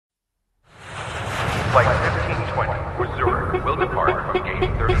Flight 1520 for Zurich will depart from gate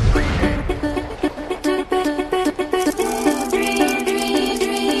 33A.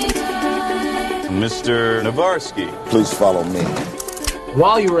 Mr. Navarsky. Please follow me.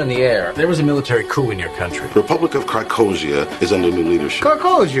 While you were in the air, there was a military coup in your country. The Republic of Krakosia is under new leadership.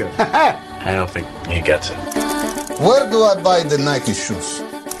 Krakosia? I don't think he gets it. Where do I buy the Nike shoes?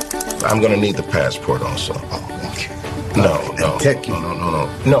 I'm gonna need the passport also. Oh, okay. No,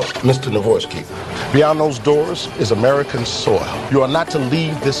 Mr. Navorsky. Beyond those doors is American soil. You are not to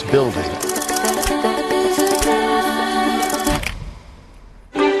leave this building.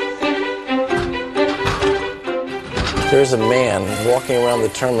 There's a man walking around the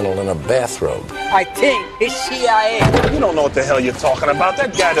terminal in a bathrobe. I think it's CIA. You don't know what the hell you're talking about.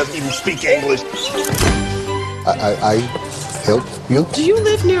 That guy doesn't even speak English. I help you? Do you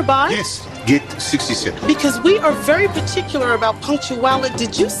live nearby? Yes, gate 67. Because we are very particular about punctuality.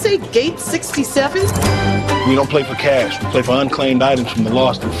 Did you say gate 67? We don't play for cash. We play for unclaimed items from the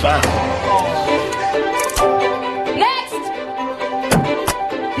lost and found.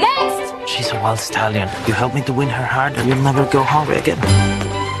 She's a wild stallion. You help me to win her heart and you'll never go hungry again.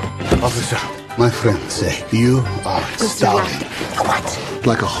 Officer, my friends say you are stallion. What?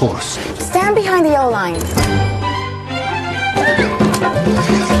 Like a horse. Stand behind the yellow line.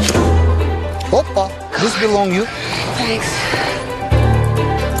 Oppa, this belong you. Thanks.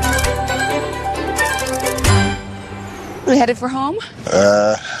 We headed for home?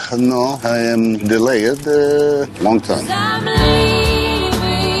 No, I am delayed long time.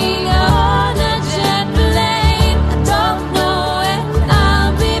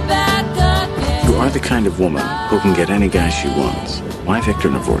 You are the kind of woman who can get any guy she wants. Why Victor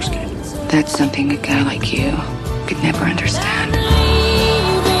Navorsky? That's something a guy like you could never understand.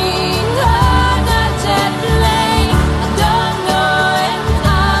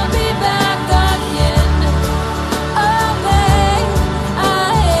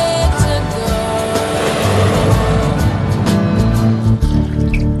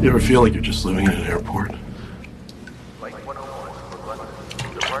 You ever feel like you're just living in an airport? Flight 101 for London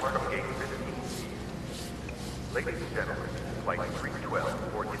will depart from gate 15. Ladies and gentlemen, flight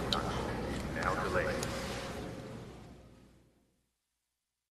 312 for Istanbul, now delayed.